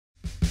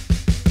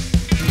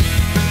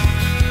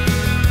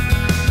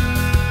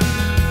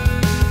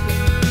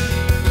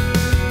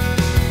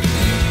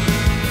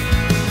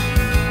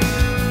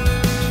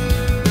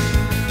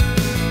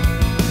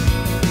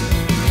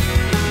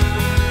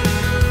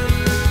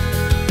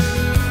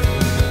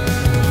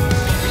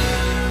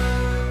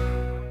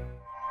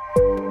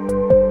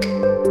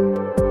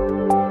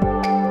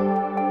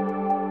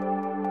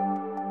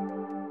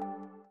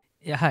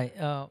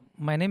Hi,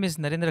 my name is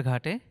Narendra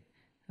Ghate.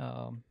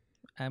 Um,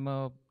 I'm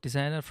a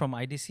designer from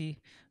IDC.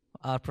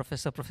 Our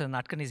Professor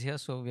Natkan is here,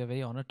 so we are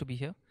very honored to be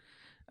here.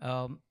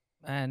 Um,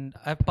 and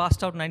I've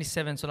passed out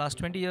 97, so last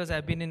 20 years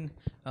I've been in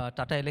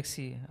Tata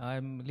Elxsi.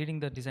 I'm leading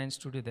the design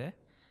studio there.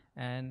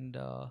 And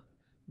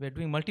we're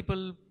doing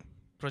multiple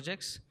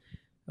projects,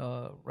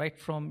 right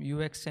from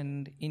UX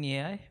and in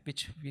AI,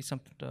 which some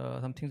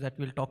things that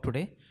we'll talk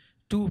today,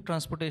 to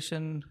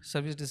transportation,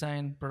 service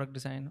design, product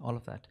design, all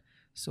of that.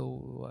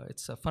 So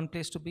it's a fun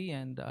place to be,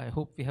 and I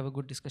hope we have a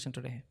good discussion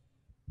today.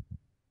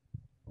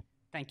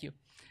 Thank you.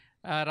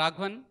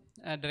 Raghavan,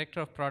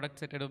 Director of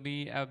Products at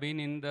Adobe. I've been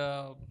in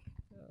the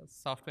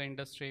software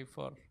industry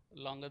for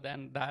longer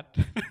than that.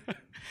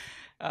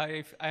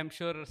 If I'm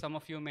sure some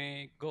of you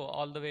may go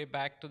all the way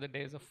back to the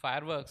days of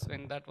fireworks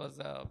when that was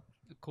a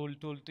cool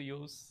tool to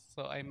use.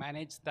 So I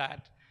managed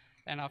that.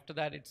 And after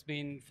that, it's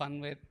been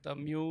fun with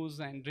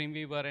Muse and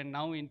Dreamweaver, and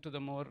now into the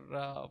more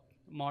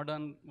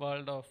modern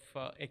world of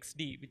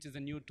XD, which is a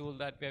new tool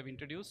that we have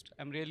introduced.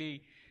 I'm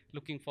really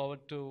looking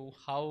forward to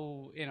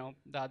how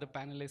the other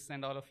panelists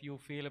and all of you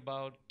feel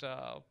about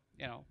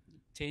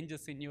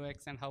changes in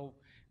UX and how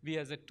we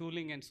as a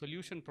tooling and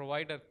solution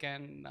provider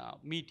can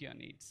meet your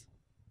needs.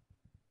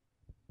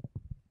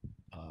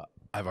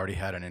 I've already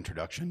had an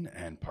introduction,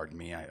 and pardon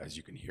me, as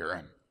you can hear,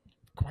 I'm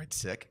quite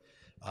sick.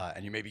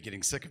 And you may be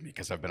getting sick of me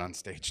because I've been on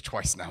stage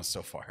twice now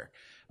so far.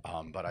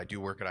 But I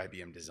do work at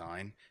IBM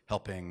Design,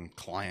 helping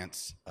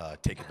clients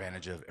take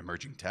advantage of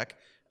emerging tech.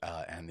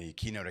 And the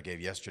keynote I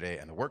gave yesterday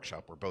and the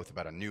workshop were both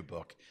about a new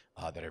book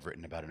that I've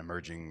written about an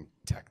emerging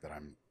tech that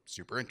I'm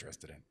super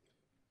interested in.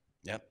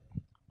 Yep.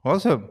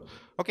 Awesome.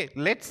 Okay,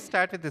 let's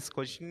start with this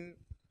question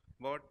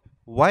about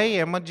why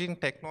emerging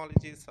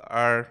technologies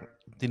are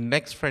the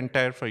next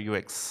frontier for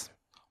UX.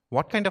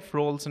 What kind of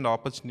roles and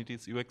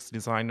opportunities UX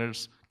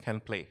designers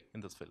can play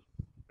in this field?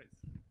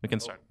 We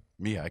can start.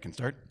 Me, I can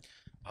start.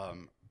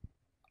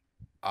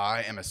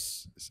 I am a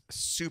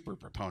super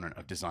proponent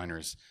of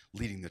designers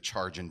leading the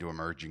charge into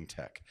emerging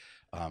tech,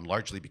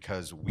 largely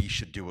because we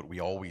should do what we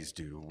always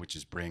do, which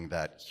is bring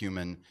that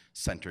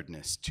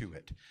human-centeredness to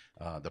it.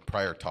 The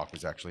prior talk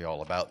was actually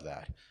all about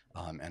that,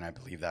 and I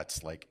believe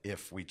that's like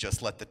if we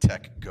just let the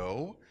tech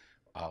go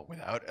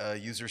without a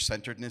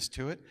user-centeredness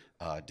to it,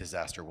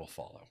 disaster will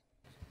follow.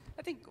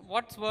 I think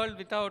what's world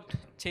without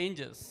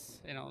changes?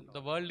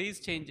 The world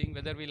is changing,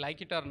 whether we like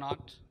it or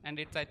not, and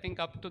it's, I think,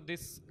 up to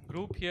this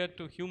group here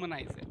to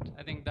humanize it.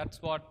 I think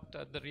that's what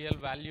the real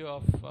value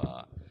of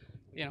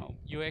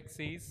UX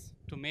is,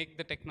 to make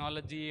the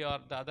technology or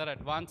the other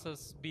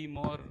advances be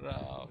more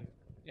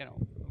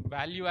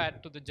value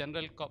add to the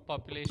general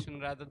population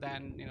rather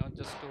than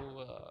just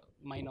to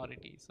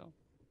minority. So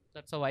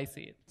that's how I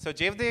see it. So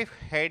Jevdev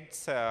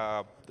heads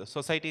the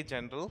Society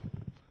General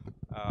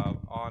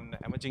on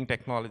emerging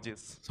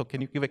technologies. So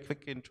can you give a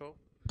quick intro?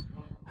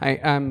 Hi,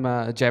 I'm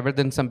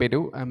Jayavardhan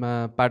Sambedu. I'm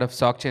a part of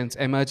SockChain's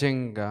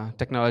Emerging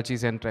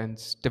Technologies and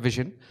Trends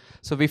division.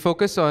 So we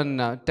focus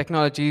on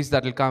technologies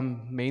that will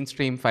come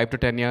mainstream 5 to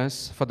 10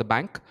 years for the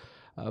bank.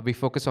 We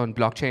focus on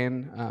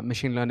blockchain,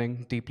 machine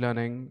learning, deep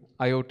learning,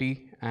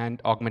 IoT,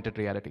 and augmented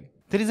reality.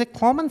 There is a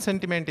common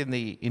sentiment in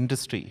the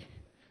industry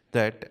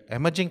that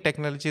emerging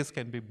technologies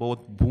can be both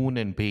boon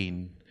and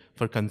bane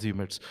for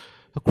consumers.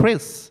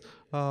 Chris,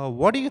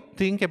 what do you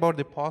think about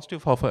the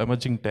positive of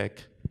emerging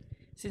tech?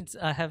 Since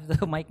I have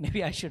the mic,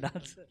 maybe I should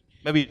answer.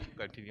 Maybe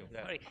continue.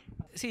 Sorry.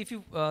 See, if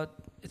you,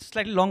 it's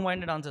slightly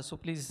long-winded answer, so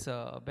please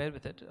bear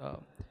with it.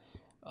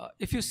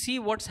 If you see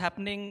what's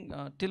happening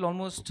till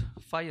almost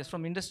 5 years,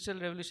 from Industrial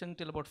Revolution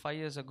till about 5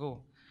 years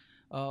ago,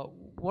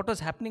 what was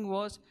happening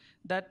was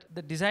that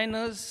the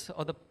designers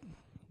or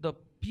the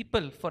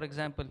people, for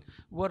example,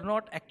 were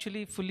not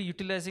actually fully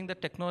utilizing the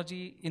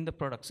technology in the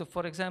product. So,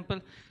 for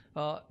example,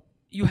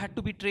 you had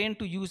to be trained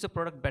to use the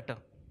product better.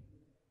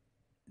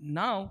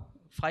 Now,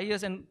 5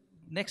 years and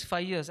next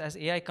 5 years as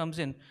AI comes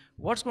in,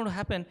 what's going to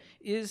happen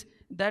is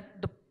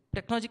that the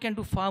technology can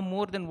do far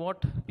more than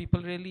what people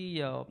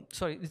really,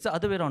 sorry, it's the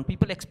other way around.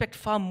 People expect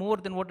far more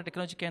than what the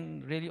technology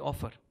can really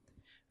offer.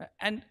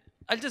 And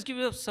I'll just give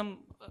you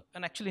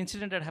an actual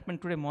incident that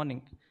happened today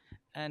morning.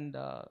 And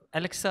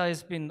Alexa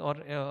has been, or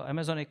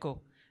Amazon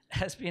Echo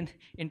has been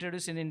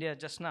introduced in India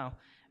just now.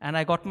 And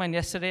I got mine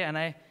yesterday and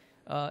I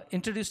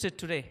introduced it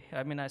today.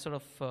 I mean, I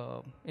sort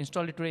of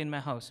installed it today in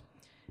my house.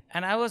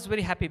 And I was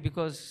very happy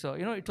because,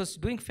 it was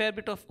doing fair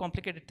bit of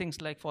complicated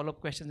things like follow-up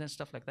questions and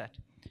stuff like that.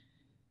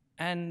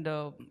 And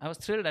I was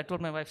thrilled. I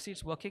told my wife, see,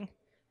 it's working.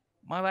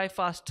 My wife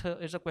asked her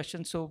a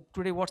question, so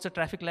today what's the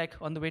traffic like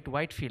on the way to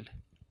Whitefield?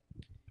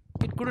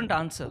 It couldn't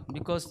answer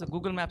because the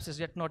Google Maps is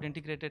yet not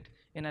integrated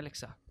in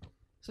Alexa.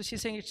 So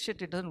she's saying,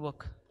 shit, it doesn't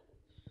work.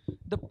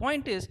 The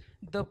point is,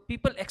 the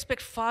people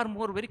expect far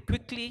more very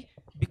quickly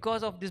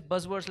because of these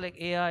buzzwords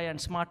like AI and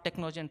smart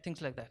technology and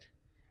things like that.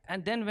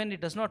 And then when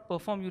it does not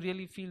perform, you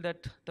really feel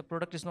that the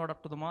product is not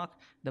up to the mark,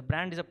 the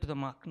brand is up to the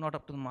mark, not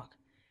up to the mark.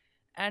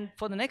 And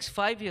for the next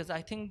 5 years,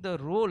 I think the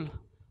role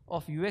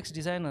of UX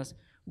designers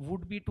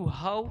would be to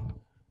how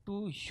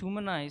to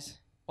humanize,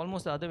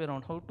 almost the other way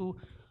around, how to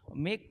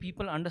make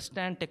people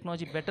understand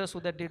technology better so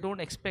that they don't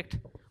expect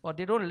or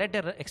they don't let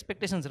their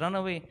expectations run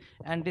away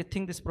and they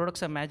think these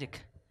products are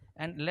magic,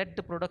 and let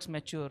the products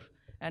mature.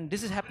 And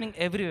this is happening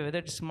everywhere, whether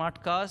it's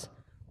smart cars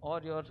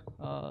or your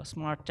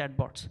smart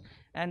chatbots.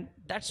 And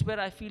that's where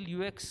I feel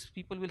UX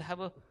people will have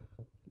a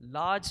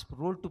large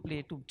role to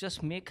play to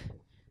just make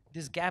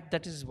this gap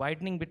that is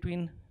widening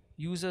between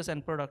users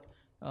and product,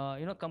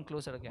 come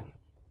closer again.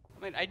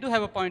 I mean, I do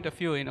have a point of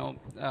view,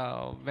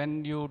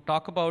 when you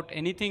talk about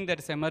anything that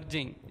is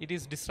emerging, it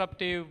is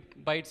disruptive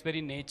by its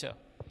very nature.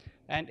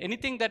 And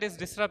anything that is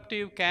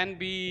disruptive can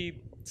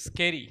be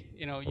scary.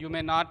 You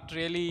may not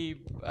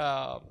really,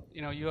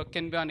 you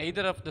can be on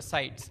either of the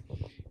sides.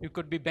 You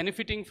could be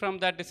benefiting from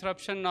that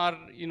disruption, or,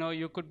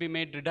 you could be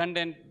made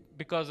redundant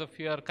because of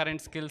your current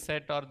skill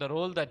set or the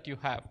role that you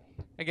have.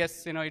 I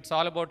guess, it's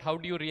all about how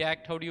do you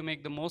react, how do you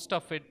make the most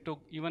of it to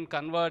even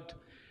convert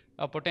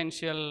a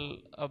potential,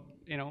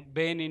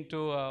 bane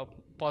into a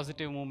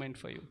positive movement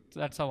for you. So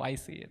that's how I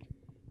see it.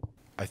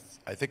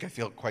 I think I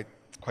feel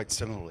quite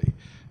similarly.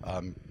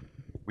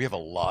 We have a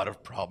lot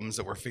of problems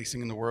that we're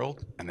facing in the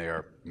world, and they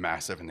are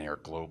massive and they are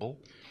global.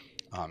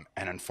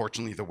 And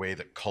unfortunately, the way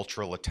that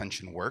cultural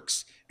attention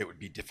works, it would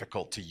be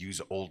difficult to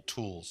use old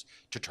tools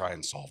to try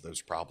and solve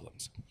those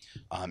problems.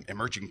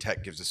 Emerging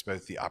tech gives us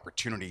both the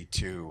opportunity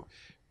to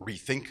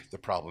rethink the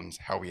problems,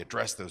 how we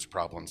address those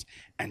problems,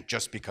 and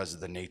just because of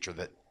the nature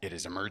that it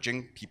is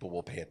emerging, people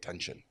will pay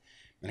attention.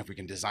 And if we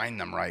can design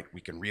them right, we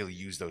can really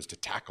use those to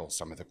tackle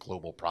some of the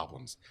global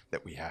problems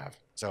that we have.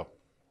 So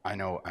I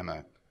know I'm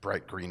a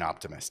bright green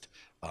optimist,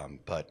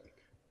 but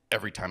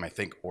every time I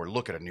think or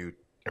look at a new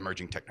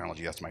emerging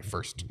technology, that's my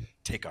first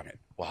take on it.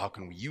 Well, how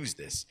can we use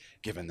this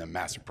given the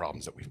massive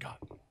problems that we've got?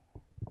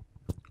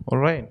 All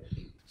right.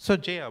 So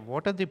Jaya,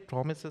 what are the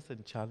promises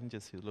and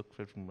challenges you look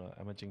for from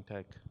emerging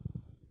tech?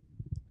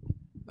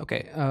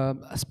 Okay,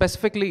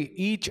 specifically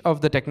each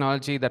of the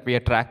technology that we are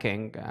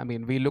tracking, I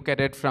mean, we look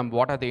at it from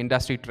what are the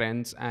industry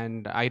trends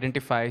and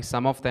identify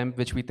some of them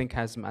which we think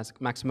has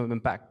maximum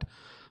impact.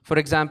 For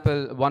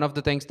example, one of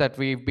the things that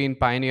we've been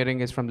pioneering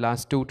is from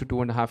last 2 to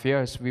 2.5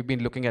 years, we've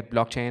been looking at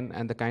blockchain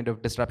and the kind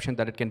of disruption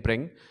that it can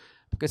bring.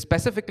 Because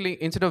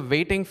specifically, instead of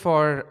waiting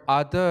for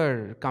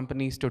other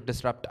companies to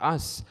disrupt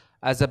us,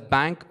 as a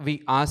bank,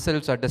 we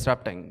ourselves are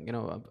disrupting.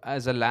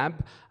 As a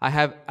lab, I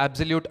have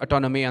absolute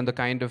autonomy on the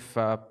kind of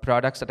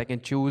products that I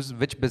can choose,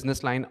 which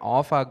business line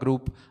of our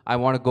group I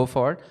want to go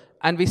for,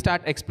 and we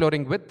start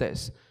exploring with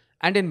this.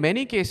 And in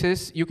many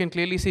cases, you can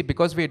clearly see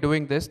because we're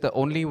doing this, the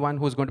only one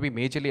who's going to be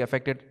majorly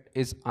affected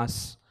is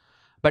us.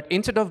 But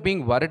instead of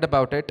being worried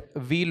about it,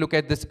 we look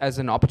at this as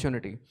an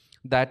opportunity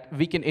that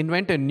we can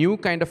invent a new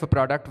kind of a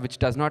product which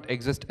does not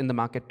exist in the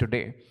market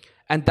today.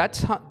 And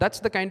that's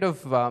the kind of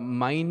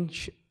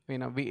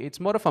it's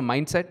more of a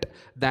mindset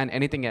than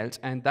anything else.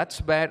 And that's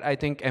where I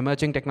think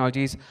emerging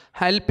technologies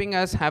helping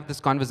us have this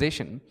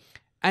conversation.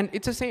 And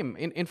it's the same.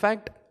 In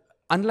fact,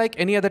 unlike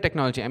any other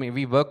technology, I mean,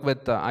 we work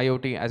with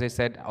IoT, as I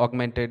said,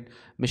 augmented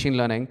machine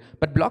learning,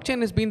 but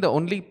blockchain has been the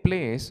only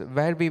place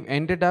where we've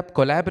ended up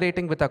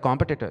collaborating with our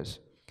competitors.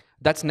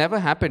 That's never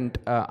happened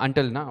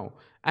until now.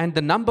 And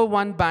the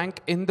 #1 bank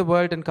in the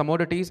world in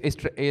commodities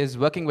is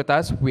working with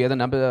us. We are the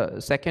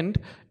 #2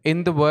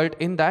 in the world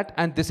in that,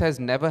 and this has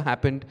never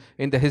happened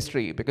in the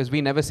history because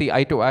we never see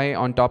eye to eye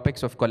on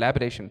topics of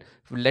collaboration,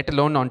 let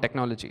alone on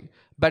technology.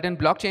 But in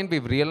blockchain,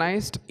 we've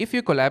realized if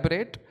you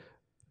collaborate,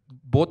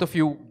 both of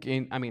you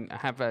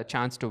have a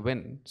chance to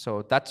win.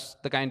 So that's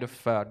the kind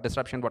of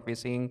disruption what we're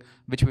seeing,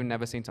 which we've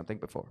never seen something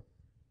before.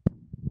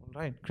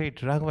 Right, great,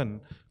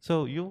 Raghavan.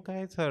 So you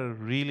guys are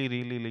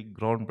really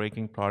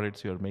groundbreaking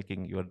products you're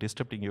making. You're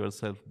disrupting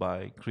yourself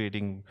by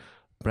creating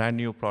brand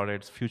new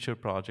products, future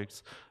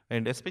projects,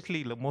 and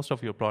especially most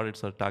of your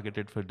products are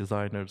targeted for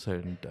designers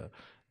and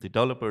the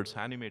developers,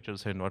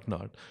 animators, and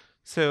whatnot.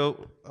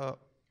 So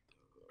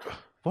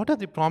what are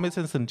the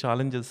promises and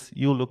challenges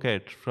you look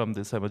at from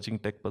this emerging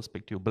tech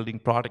perspective, building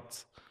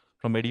products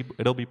from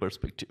Adobe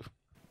perspective?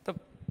 The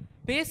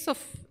pace of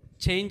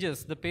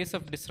changes, the pace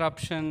of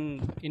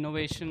disruption,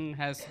 innovation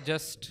has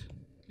just,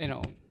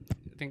 I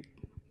think,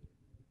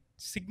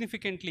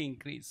 significantly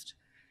increased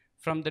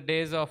from the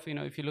days of,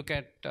 if you look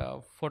at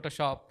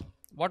Photoshop,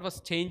 what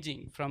was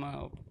changing from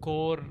a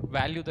core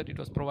value that it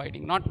was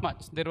providing? Not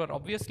much. There were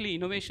obviously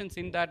innovations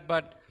in that,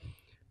 but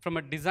from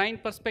a design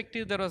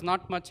perspective, there was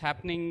not much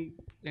happening,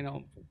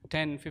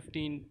 10,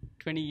 15,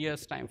 20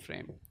 years time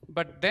frame.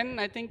 But then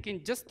I think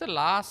in just the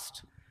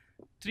last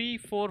 3,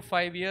 4,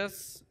 5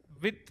 years,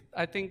 with,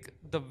 I think,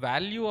 the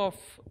value of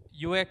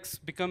UX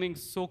becoming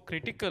so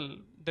critical,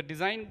 the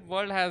design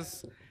world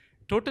has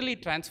totally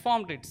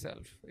transformed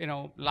itself.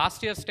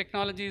 Last year's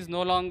technology is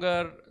no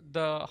longer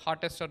the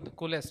hottest or the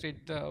coolest.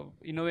 The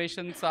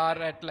innovations are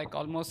at like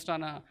almost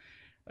on a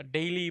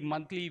daily,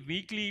 monthly,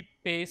 weekly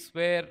pace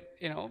where,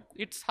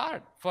 it's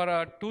hard for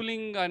a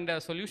tooling and a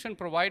solution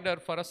provider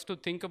for us to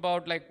think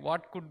about like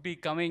what could be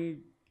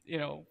coming,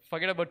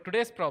 forget about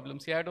today's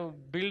problems. You have to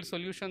build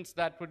solutions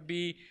that would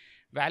be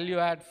value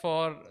add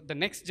for the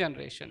next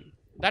generation.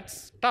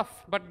 That's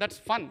tough, but that's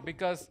fun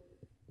because,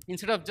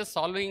 instead of just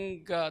solving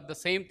the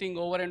same thing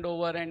over and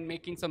over and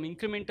making some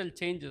incremental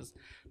changes.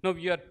 Now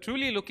we are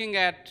truly looking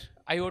at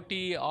IoT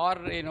or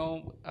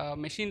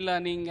machine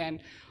learning,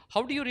 and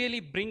how do you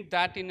really bring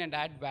that in and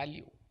add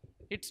value?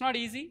 It's not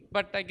easy,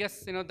 but I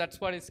guess that's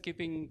what is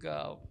keeping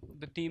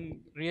the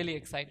team really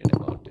excited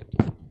about it.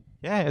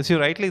 Yeah, as you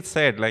rightly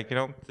said,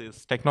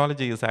 this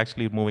technology is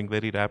actually moving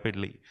very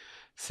rapidly.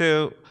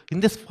 So, in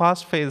this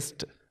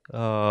fast-paced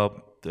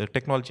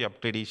technology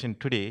upgradation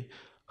today,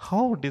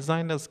 how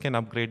designers can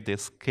upgrade their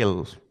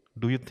skills?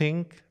 Do you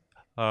think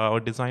our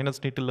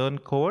designers need to learn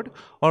code,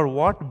 or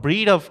what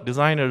breed of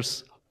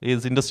designers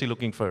is industry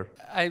looking for?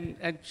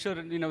 I'm sure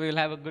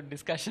we'll have a good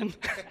discussion.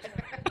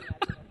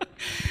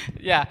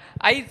 Yeah,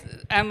 I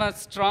am a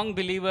strong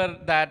believer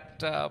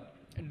that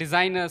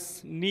designers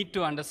need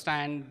to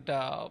understand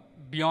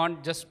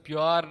beyond just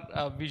pure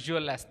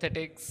visual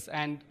aesthetics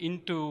and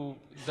into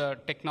the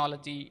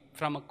technology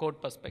from a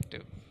code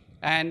perspective.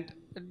 And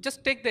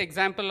just take the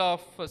example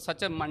of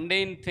such a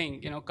mundane thing,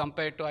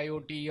 compared to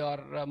IoT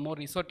or more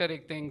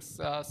esoteric things,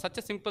 such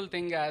a simple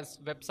thing as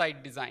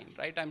website design,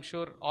 right? I'm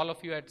sure all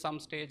of you at some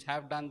stage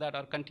have done that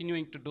or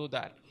continuing to do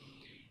that.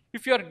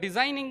 If you are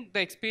designing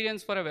the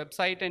experience for a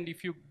website and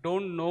if you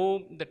don't know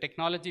the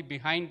technology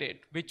behind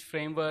it, which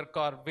framework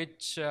or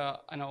which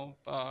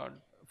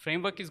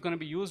framework is going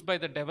to be used by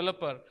the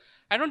developer,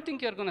 I don't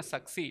think you're going to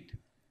succeed.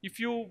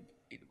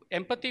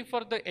 Empathy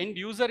for the end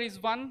user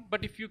is one,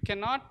 but if you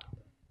cannot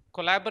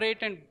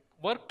collaborate and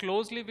work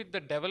closely with the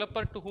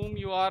developer to whom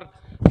you are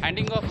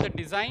handing off the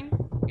design,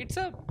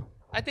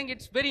 I think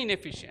it's very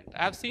inefficient.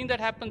 I've seen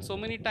that happen so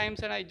many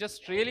times, and I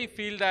just really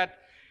feel that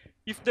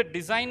if the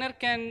designer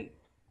can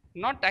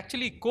not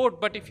actually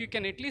code, but if you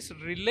can at least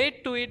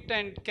relate to it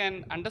and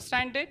can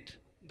understand it,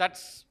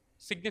 that's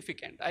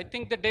significant. I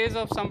think the days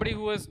of somebody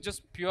who is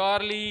just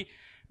purely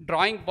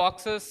drawing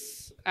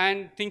boxes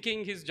and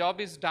thinking his job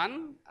is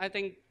done, I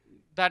think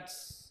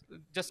that's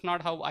just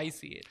not how I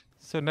see it.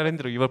 So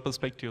Narendra, your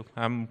perspective.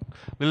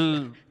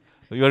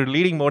 You're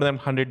leading more than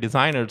 100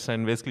 designers,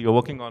 and basically you're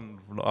working on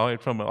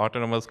from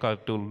autonomous car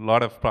to a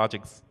lot of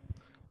projects.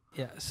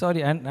 Yeah,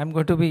 sorry, I'm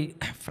going to be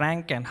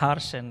frank and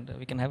harsh, and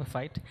we can have a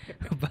fight.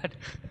 But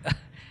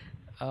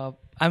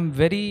I'm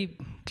very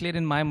clear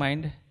in my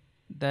mind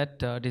that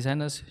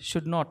designers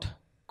should not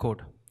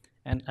code,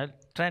 and I'll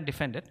try and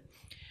defend it.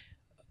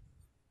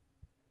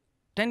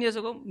 10 years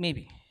ago,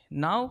 maybe.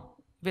 Now,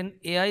 when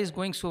AI is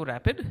going so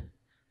rapid,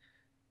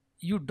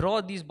 you draw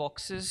these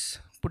boxes,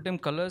 put them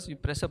colors, you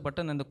press a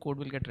button, and the code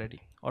will get ready.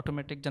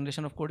 Automatic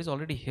generation of code is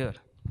already here,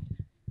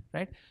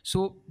 right?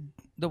 So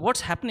what's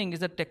happening is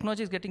that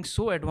technology is getting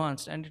so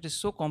advanced and it is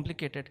so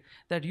complicated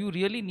that you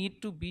really need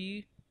to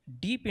be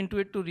deep into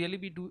it to really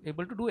be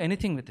able to do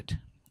anything with it.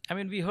 I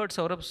mean, we heard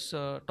Saurabh's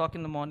talk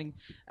in the morning.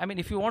 I mean,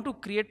 if you want to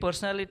create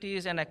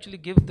personalities and actually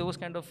give those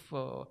kind of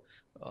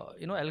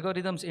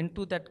algorithms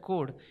into that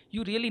code,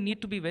 you really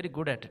need to be very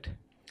good at it.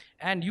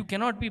 And you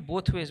cannot be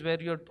both ways, where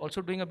you're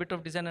also doing a bit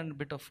of design and a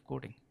bit of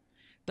coding.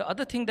 The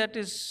other thing that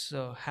is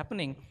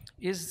happening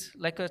is,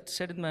 like I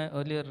said in my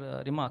earlier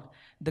remark,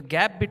 the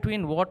gap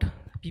between what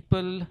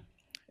people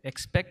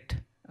expect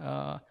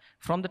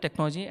from the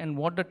technology and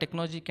what the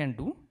technology can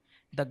do,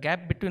 the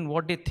gap between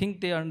what they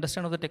think they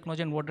understand of the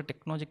technology and what the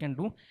technology can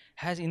do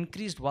has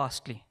increased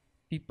vastly.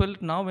 People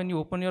now, when you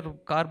open your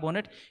car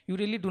bonnet, you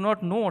really do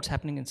not know what's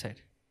happening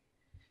inside.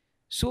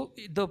 So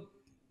the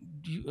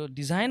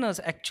designers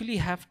actually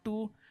have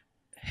to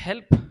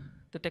help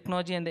the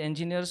technology and the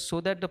engineers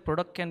so that the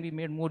product can be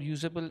made more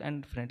usable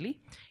and friendly.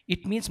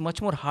 It means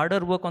much more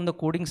harder work on the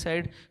coding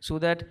side so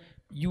that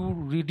you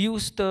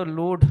reduce the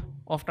load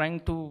of trying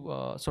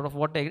to sort of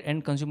what the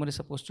end consumer is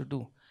supposed to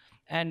do.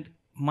 And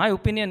my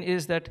opinion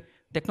is that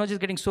technology is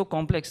getting so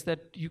complex that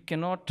you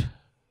cannot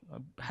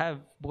have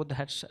both the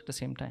hats at the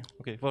same time.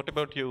 Okay, what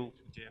about you,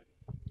 Jay?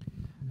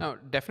 No,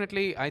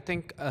 definitely, I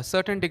think a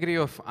certain degree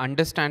of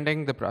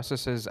understanding the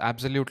process is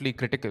absolutely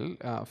critical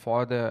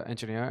for the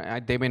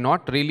engineer. They may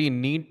not really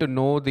need to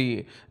know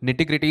the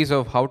nitty-gritties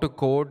of how to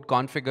code,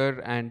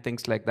 configure, and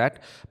things like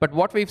that. But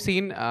what we've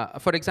seen,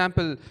 for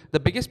example,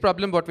 the biggest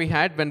problem what we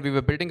had when we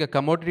were building a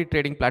commodity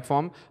trading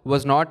platform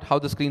was not how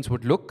the screens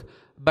would look,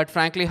 but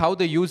frankly, how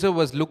the user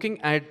was looking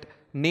at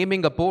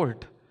naming a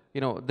port.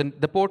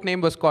 The port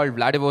name was called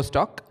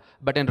Vladivostok,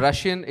 but in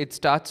Russian, it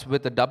starts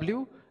with a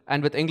W,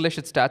 and with English,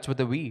 it starts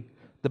with a V.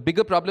 The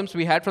bigger problems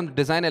we had from the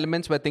design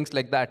elements were things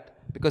like that,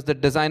 because the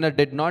designer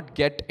did not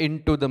get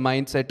into the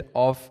mindset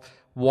of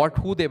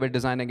who they were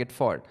designing it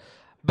for.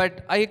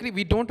 But I agree,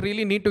 we don't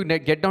really need to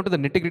get down to the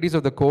nitty-gritties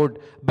of the code,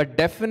 but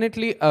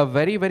definitely a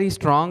very, very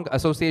strong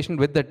association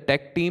with the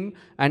tech team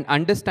and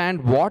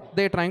understand what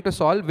they're trying to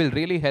solve will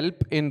really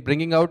help in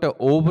bringing out an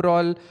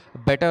overall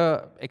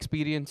better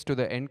experience to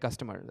the end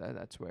customer.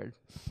 That's weird.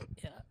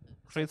 Yeah.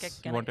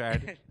 Chris, you want to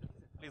add?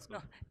 Please go.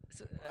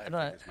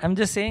 No, I'm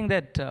just saying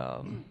that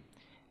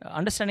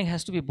understanding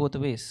has to be both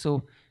ways.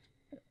 So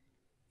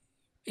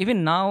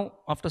even now,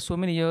 after so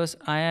many years,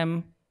 I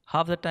am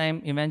half the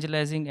time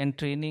evangelizing and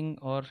training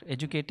or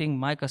educating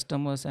my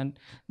customers and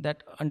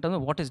that in terms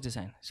of what is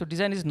design. So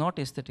design is not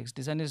aesthetics.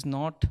 Design is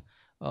not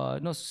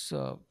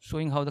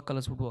showing how the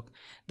colors would work.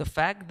 The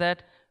fact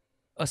that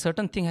a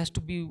certain thing has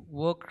to be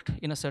worked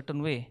in a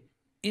certain way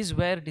is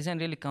where design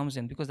really comes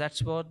in, because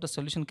that's what the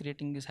solution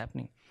creating is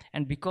happening.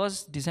 And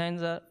because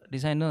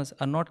designers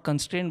are not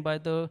constrained by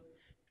the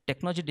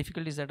technology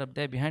difficulties that are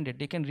there behind it,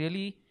 they can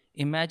really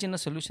imagine a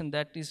solution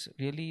that is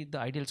really the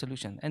ideal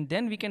solution. And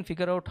then we can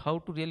figure out how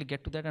to really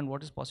get to that and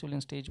what is possible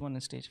in stage 1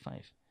 and stage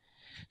 5.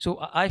 So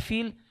I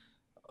feel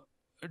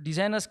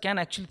designers can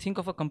actually think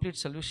of a complete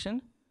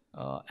solution,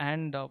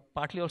 and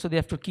partly also they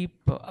have to keep,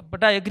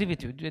 but I agree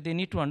with you, they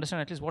need to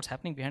understand at least what's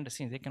happening behind the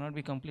scenes. They cannot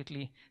be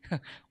completely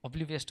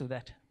oblivious to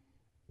that.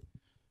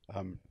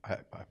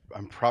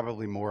 I'm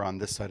probably more on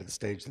this side of the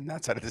stage than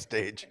that side of the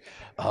stage.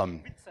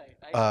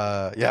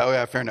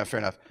 Yeah, fair enough, fair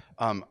enough.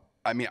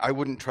 I mean, I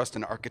wouldn't trust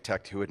an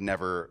architect who had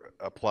never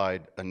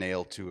applied a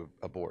nail to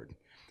a board,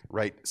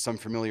 right? Some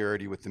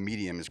familiarity with the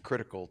medium is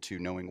critical to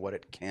knowing what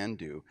it can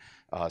do,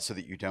 so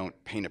that you don't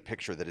paint a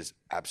picture that is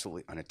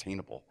absolutely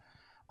unattainable.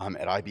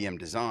 At IBM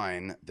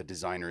Design, the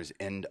designers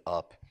end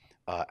up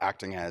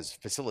acting as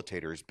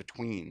facilitators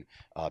between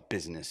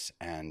business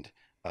and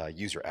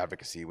user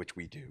advocacy, which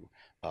we do,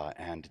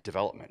 and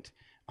development.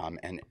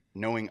 And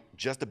knowing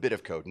just a bit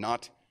of code,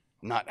 not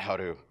how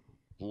to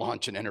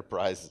launch an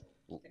enterprise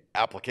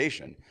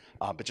application,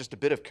 but just a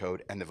bit of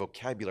code and the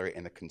vocabulary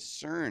and the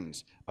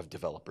concerns of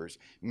developers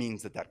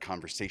means that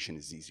conversation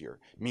is easier,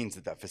 means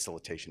that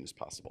facilitation is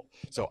possible.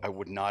 So I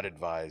would not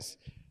advise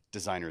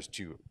designers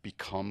to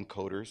become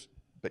coders,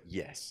 but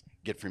yes,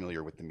 get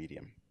familiar with the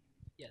medium.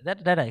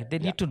 Yeah, they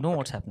need to know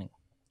what's happening.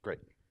 Great.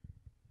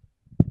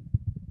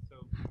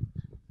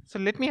 So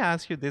let me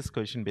ask you this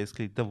question.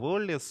 Basically, the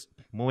world is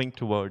moving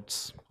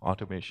towards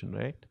automation,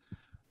 right?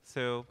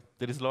 So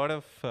there is a lot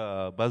of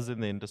buzz in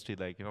the industry,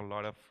 like, a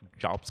lot of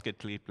jobs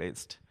get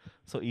replaced.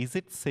 So is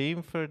it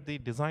same for the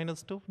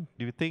designers too?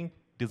 Do you think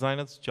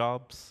designers'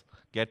 jobs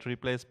get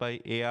replaced by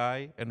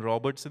AI and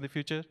robots in the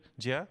future?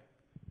 Jia?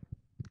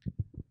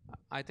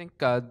 I think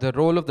the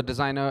role of the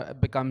designer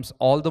becomes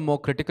all the more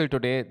critical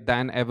today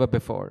than ever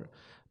before.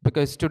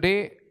 Because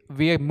today,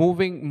 we are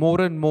moving more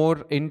and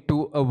more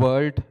into a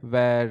world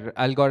where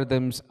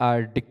algorithms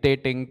are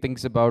dictating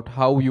things about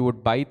how you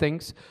would buy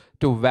things,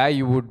 to where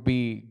you would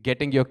be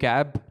getting your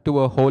cab, to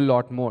a whole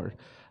lot more.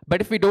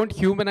 But if we don't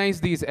humanize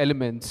these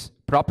elements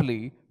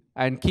properly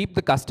and keep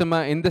the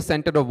customer in the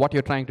center of what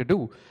you're trying to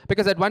do,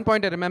 because at one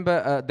point I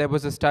remember there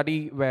was a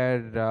study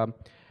where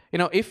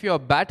if your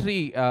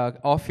battery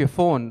of your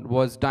phone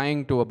was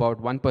dying to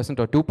about 1%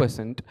 or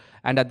 2%,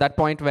 and at that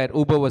point where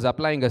Uber was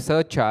applying a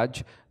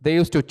surcharge, they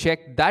used to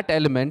check that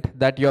element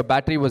that your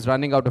battery was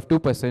running out of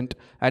 2%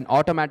 and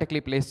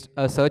automatically placed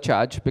a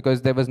surcharge,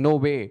 because there was no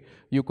way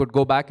you could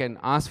go back and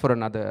ask for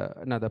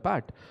another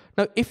part.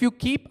 Now, if you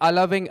keep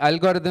allowing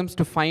algorithms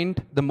to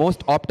find the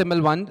most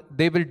optimal one,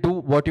 they will do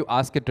what you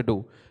ask it to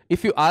do.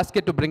 If you ask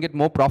it to bring it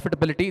more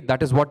profitability,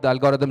 that is what the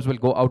algorithms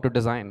will go out to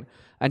design.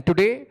 And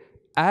today,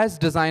 as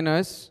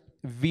designers,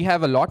 we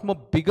have a lot more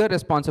bigger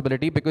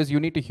responsibility, because you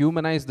need to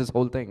humanize this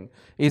whole thing.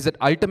 Is it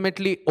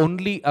ultimately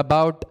only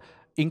about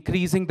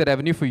increasing the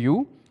revenue for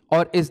you,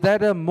 or is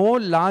there a more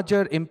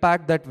larger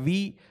impact that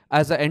we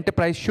as an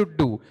enterprise should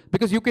do?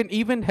 Because you can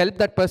even help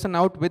that person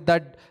out with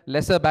that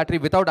lesser battery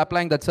without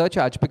applying that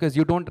surcharge, because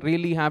you don't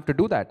really have to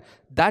do that.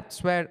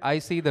 That's where I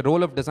see the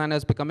role of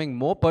designers becoming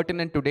more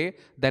pertinent today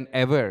than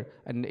ever.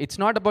 And it's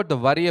not about the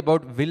worry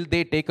about will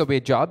they take away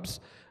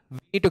jobs. We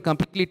need to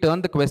completely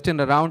turn the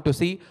question around to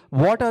see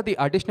what are the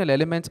additional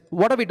elements,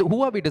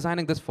 who are we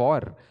designing this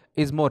for,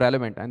 is more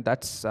relevant. And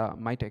that's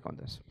my take on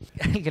this.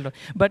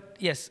 But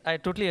yes, I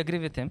totally agree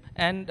with him.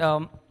 And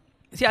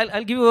see,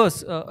 I'll give you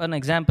an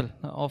example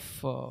of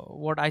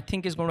what I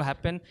think is going to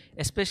happen,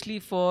 especially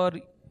for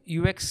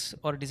UX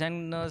or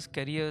designers'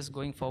 careers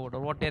going forward,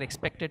 or what they're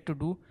expected to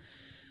do.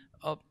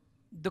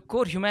 The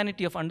core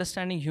humanity of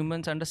understanding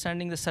humans,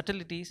 understanding the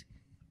subtleties,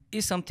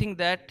 is something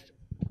that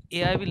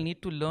AI will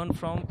need to learn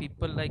from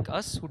people like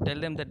us, who tell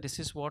them that this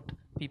is what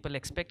people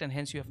expect and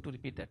hence you have to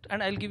repeat that.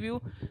 And I'll give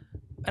you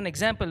an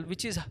example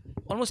which is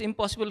almost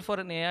impossible for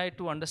an AI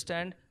to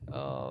understand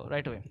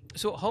right away.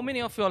 So how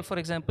many of you all, for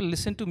example,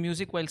 listen to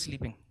music while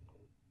sleeping?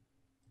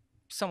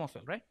 Some of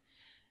you, right?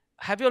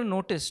 Have you all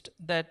noticed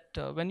that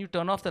when you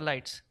turn off the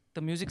lights,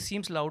 the music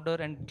seems louder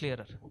and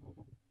clearer?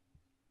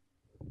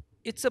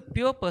 It's a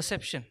pure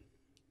perception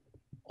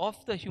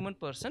of the human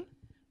person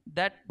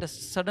that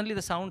suddenly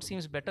the sound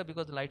seems better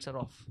because the lights are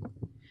off.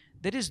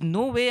 There is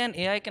no way an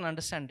AI can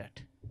understand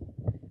that.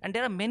 And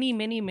there are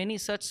many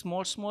such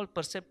small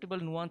perceptible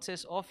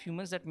nuances of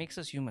humans that makes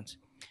us humans.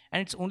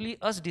 And it's only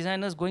us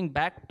designers going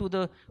back to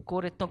the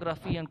core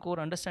ethnography and core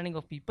understanding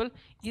of people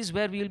is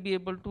where we will be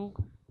able to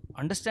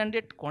understand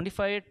it,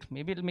 quantify it,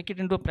 maybe it'll make it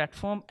into a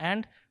platform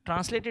and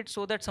translate it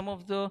so that some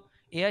of the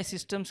AI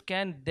systems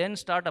can then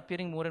start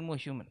appearing more and more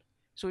human.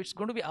 So it's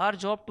going to be our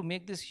job to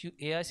make this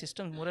AI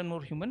systems more and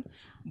more human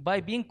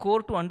by being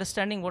core to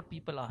understanding what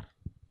people are.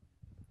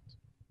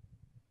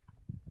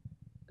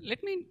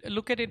 Let me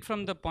look at it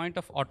from the point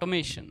of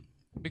automation,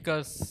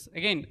 because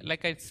again,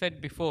 like I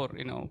said before,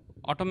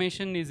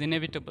 automation is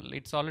inevitable.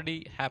 It's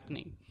already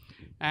happening.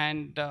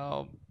 And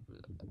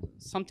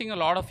something a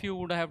lot of you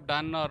would have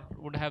done or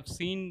would have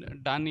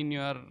seen done in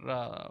your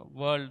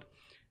world,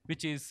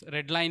 which is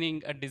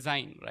redlining a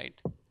design, right?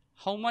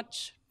 How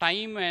much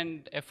time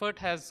and effort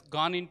has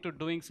gone into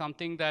doing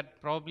something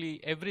that probably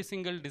every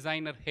single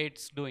designer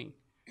hates doing,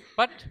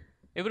 but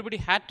everybody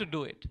had to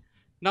do it.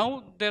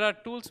 Now there are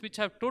tools which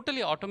have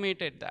totally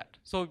automated that.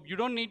 So you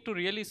don't need to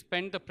really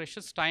spend the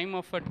precious time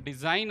of a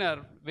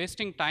designer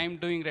wasting time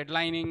doing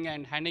redlining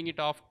and handing it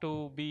off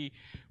to be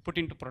put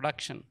into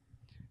production.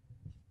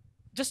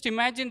 Just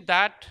imagine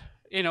that,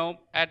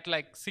 at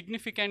like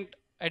significant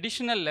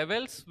additional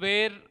levels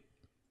where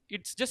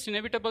it's just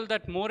inevitable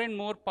that more and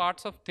more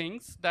parts of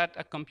things that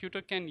a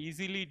computer can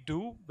easily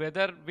do,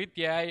 whether with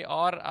AI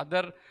or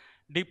other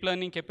deep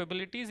learning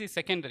capabilities, is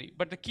secondary.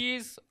 But the key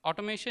is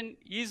automation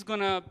is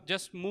gonna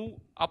just move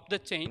up the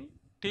chain.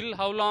 Till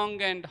how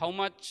long and how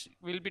much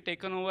will be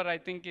taken over, I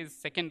think, is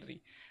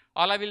secondary.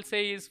 All I will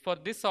say is, for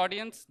this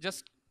audience,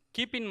 just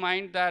keep in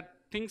mind that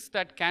things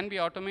that can be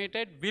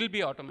automated will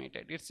be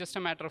automated. It's just a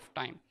matter of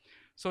time.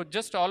 So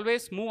just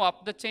always move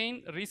up the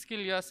chain,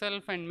 reskill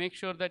yourself, and make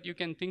sure that you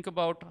can think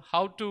about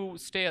how to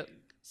stay a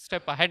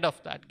step ahead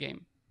of that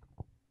game.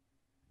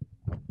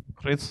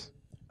 Chris?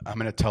 I'm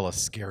going to tell a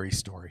scary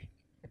story.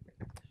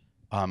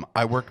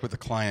 I worked with a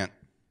client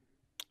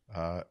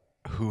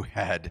who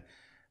had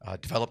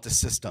developed a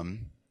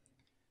system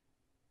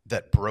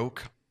that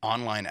broke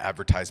online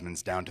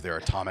advertisements down to their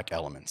atomic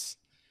elements,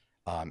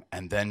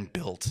 and then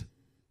built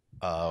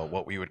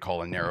what we would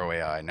call a narrow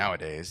AI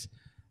nowadays,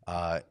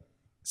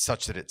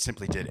 such that it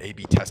simply did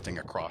A/B testing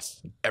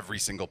across every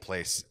single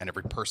place and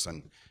every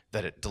person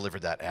that it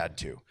delivered that ad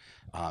to.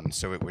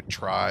 So it would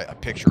try a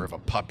picture of a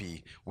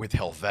puppy with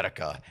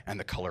Helvetica and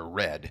the color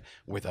red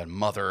with a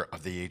mother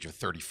of the age of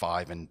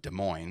 35 in Des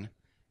Moines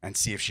and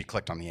see if she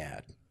clicked on the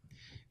ad.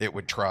 It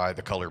would try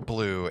the color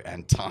blue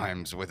and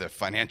Times with a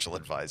financial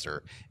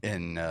advisor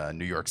in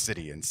New York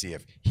City and see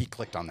if he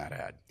clicked on that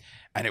ad.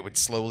 And it would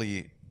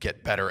slowly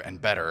get better and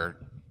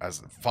better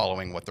as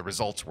following what the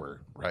results were,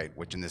 right?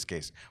 Which in this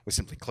case was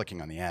simply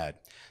clicking on the ad.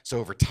 So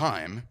over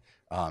time,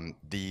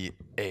 the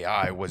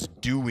AI was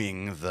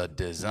doing the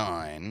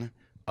design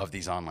of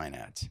these online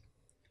ads.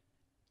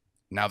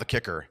 Now the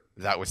kicker,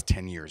 that was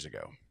 10 years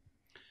ago.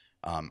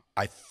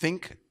 I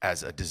think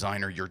as a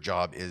designer, your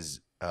job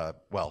is,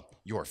 well,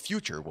 your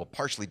future will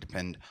partially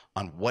depend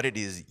on what it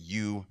is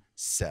you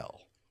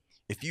sell.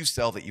 If you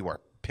sell that you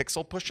are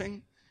pixel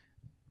pushing,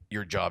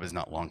 your job is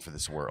not long for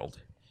this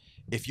world.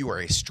 If you are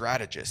a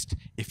strategist,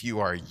 if you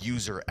are a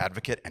user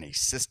advocate and a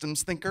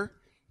systems thinker,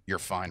 you're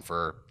fine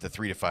for the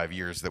 3 to 5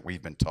 years that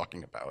we've been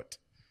talking about.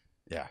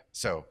 Yeah,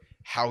 so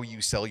how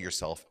you sell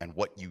yourself and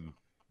what you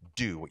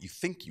do, what you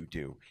think you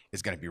do,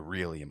 is going to be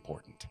really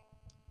important.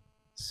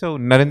 So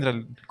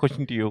Narendra,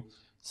 question to you.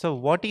 So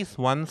what is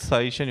one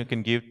suggestion you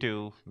can give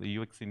to the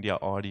UX India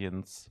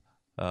audience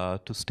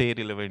to stay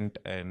relevant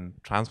and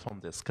transform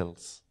their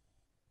skills?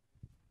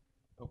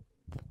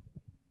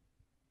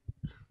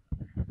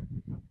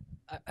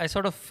 I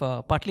sort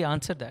of partly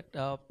answered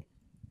that.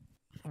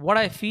 What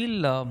I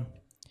feel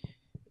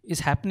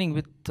is happening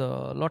with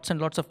lots and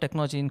lots of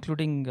technology,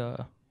 including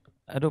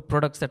Adobe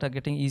products that are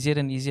getting easier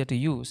and easier to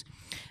use,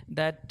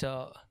 that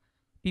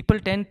people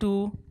tend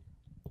to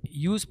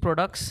use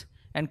products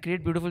and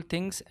create beautiful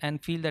things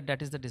and feel that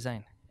that is the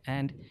design.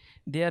 And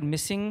they are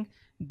missing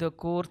the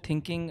core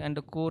thinking and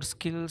the core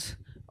skills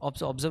of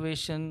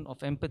observation,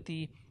 of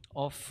empathy,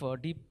 of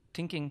deep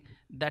thinking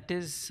that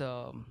is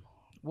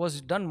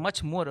was done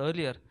much more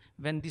earlier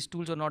when these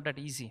tools were not that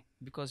easy,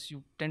 because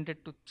you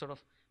tended to sort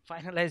of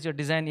finalize your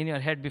design in your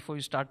head before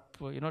you start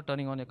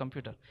turning on your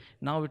computer.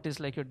 Now it is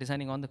like you're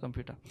designing on the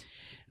computer.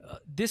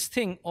 This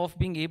thing of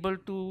being able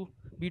to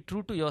be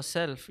true to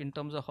yourself in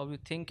terms of how you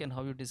think and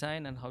how you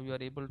design and how you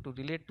are able to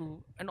relate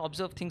to and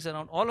observe things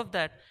around, all of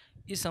that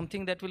is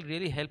something that will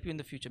really help you in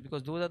the future,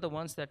 because those are the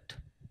ones that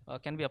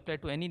can be applied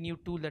to any new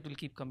tool that will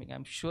keep coming.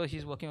 I'm sure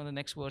he's working on the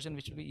next version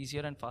which will be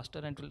easier and faster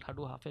and will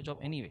do half a job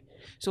anyway.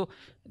 So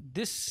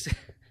this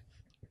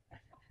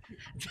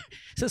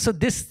so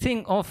this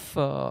thing of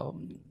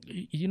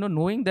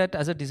knowing that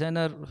as a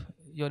designer,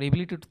 your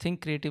ability to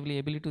think creatively,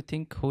 ability to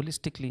think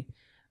holistically,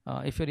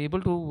 if you're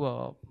able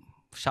to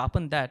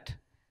sharpen that,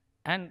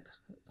 and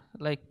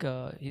like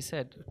he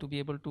said, to be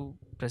able to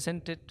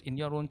present it in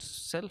your own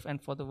self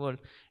and for the world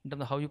in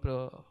terms of how you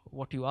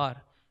what you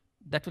are,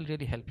 that will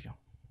really help you.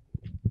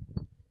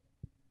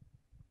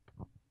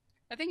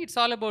 I think it's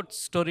all about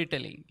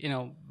storytelling.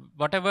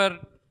 Whatever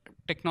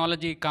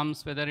technology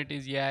comes, whether it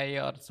is AI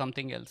or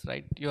something else,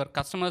 right? Your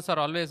customers are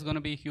always going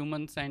to be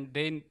humans, and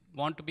they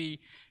want to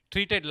be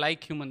treated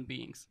like human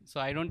beings.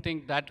 So I don't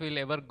think that will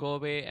ever go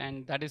away,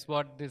 and that is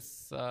what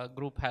this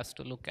group has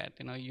to look at.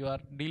 You are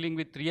dealing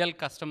with real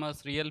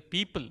customers, real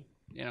people.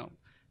 And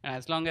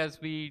as long as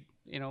we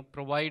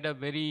provide a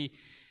very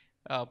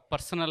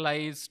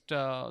personalized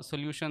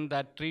solution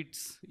that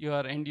treats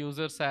your end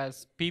users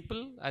as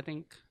people, I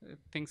think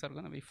things are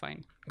going to be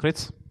fine.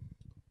 Chris?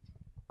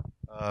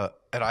 At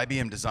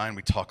IBM Design,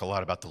 we talk a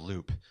lot about the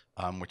loop,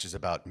 which is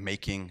about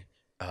making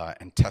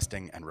and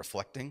testing and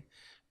reflecting.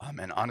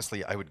 And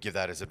honestly, I would give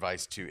that as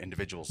advice to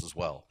individuals as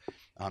well.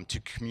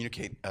 To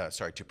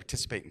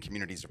participate in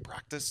communities of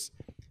practice,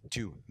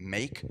 to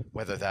make,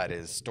 whether that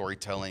is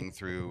storytelling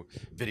through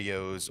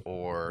videos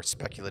or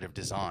speculative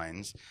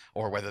designs,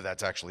 or whether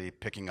that's actually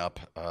picking up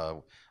a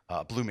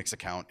Bluemix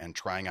account and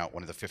trying out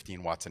one of the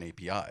 15 Watson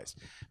APIs.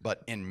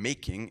 But in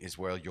making is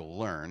where you'll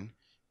learn.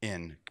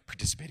 In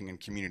participating in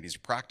communities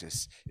of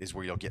practice is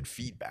where you'll get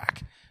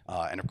feedback.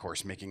 And of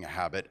course, making a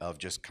habit of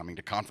just coming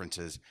to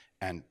conferences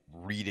and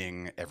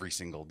reading every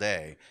single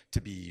day to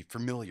be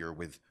familiar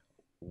with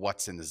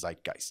what's in the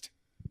zeitgeist.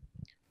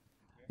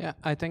 Yeah,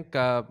 I think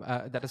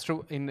that is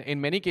true. In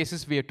many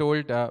cases, we are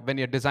told when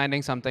you're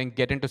designing something,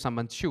 get into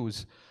someone's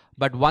shoes.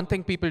 But one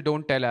thing people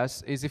don't tell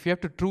us is if you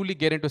have to truly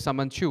get into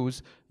someone's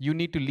shoes, you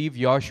need to leave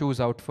your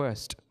shoes out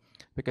first.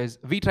 Because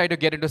we try to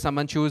get into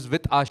someone's shoes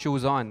with our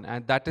shoes on,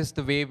 and that is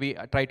the way we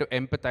try to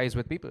empathize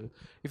with people.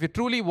 If you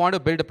truly want to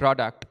build a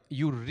product,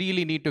 you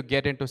really need to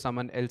get into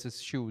someone else's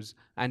shoes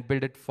and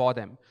build it for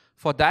them.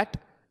 For that,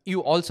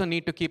 you also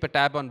need to keep a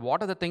tab on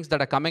what are the things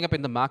that are coming up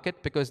in the market,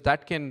 because there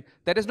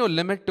is no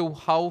limit to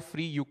how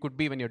free you could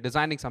be when you're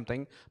designing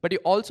something, but you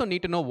also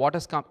need to know what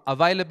is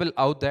available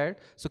out there.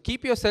 So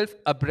keep yourself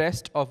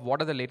abreast of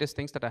what are the latest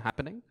things that are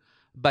happening.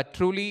 But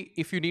truly,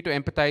 if you need to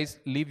empathize,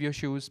 leave your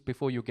shoes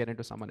before you get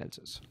into someone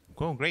else's.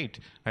 Cool, great.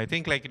 I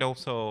think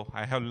so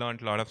I have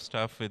learned a lot of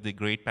stuff with the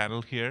great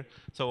panel here.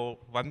 So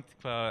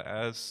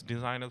as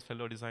designers,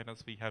 fellow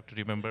designers, we have to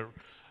remember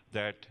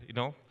that,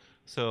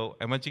 so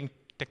emerging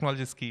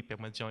technologies keep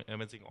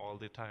emerging all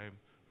the time,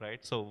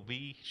 right? So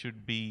we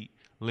should be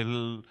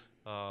little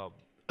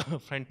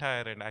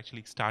frontier and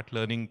actually start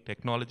learning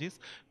technologies.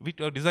 We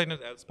designers,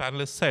 as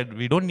panelists said,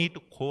 we don't need to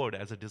code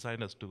as a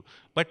designers do,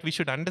 but we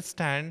should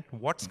understand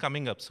what's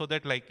coming up so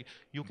that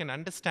you can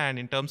understand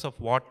in terms of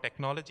what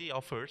technology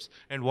offers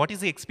and what is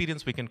the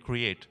experience we can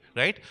create,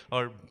 right?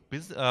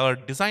 Our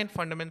design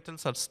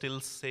fundamentals are still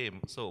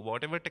same. So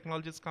whatever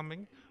technology is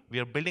coming, we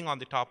are building on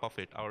the top of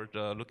it.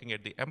 Looking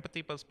at the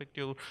empathy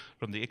perspective,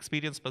 from the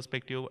experience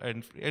perspective,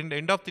 and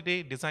end of the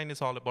day, design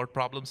is all about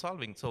problem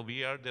solving. So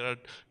there are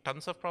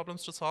tons of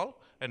problems to solve,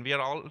 and we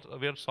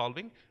are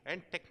solving,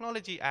 and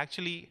technology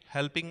actually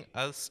helping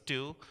us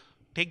to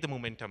take the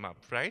momentum up,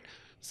 right?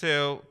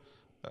 So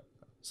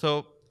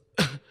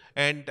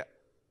and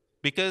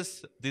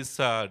because there is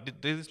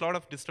a lot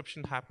of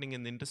disruption happening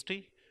in the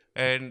industry,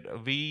 and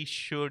we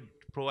should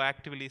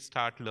proactively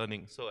start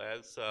learning. So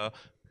as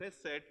Chris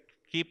said,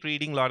 keep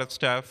reading a lot of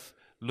stuff,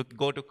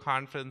 go to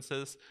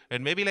conferences,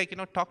 and maybe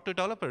talk to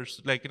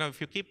developers. If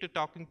you keep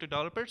talking to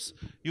developers,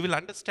 you will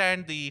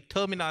understand the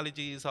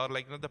terminologies or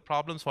the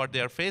problems what they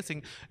are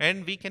facing,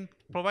 and we can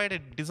provide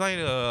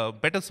a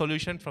better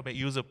solution from a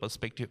user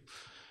perspective.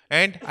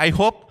 And I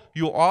hope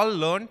you all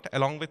learned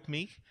along with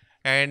me.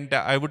 And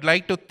I would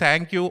like to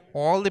thank you,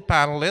 all the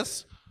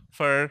panelists,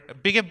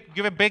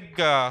 give a big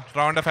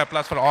round of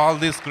applause for all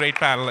these great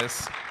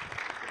panelists.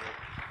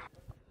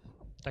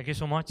 Thank you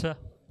so much, sir.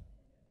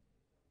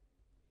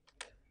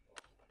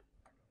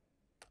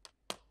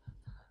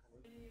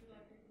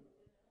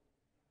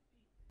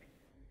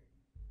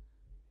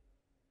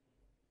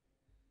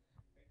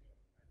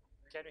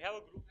 Can we have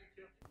a group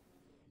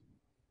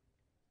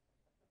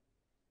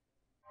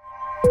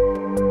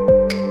picture?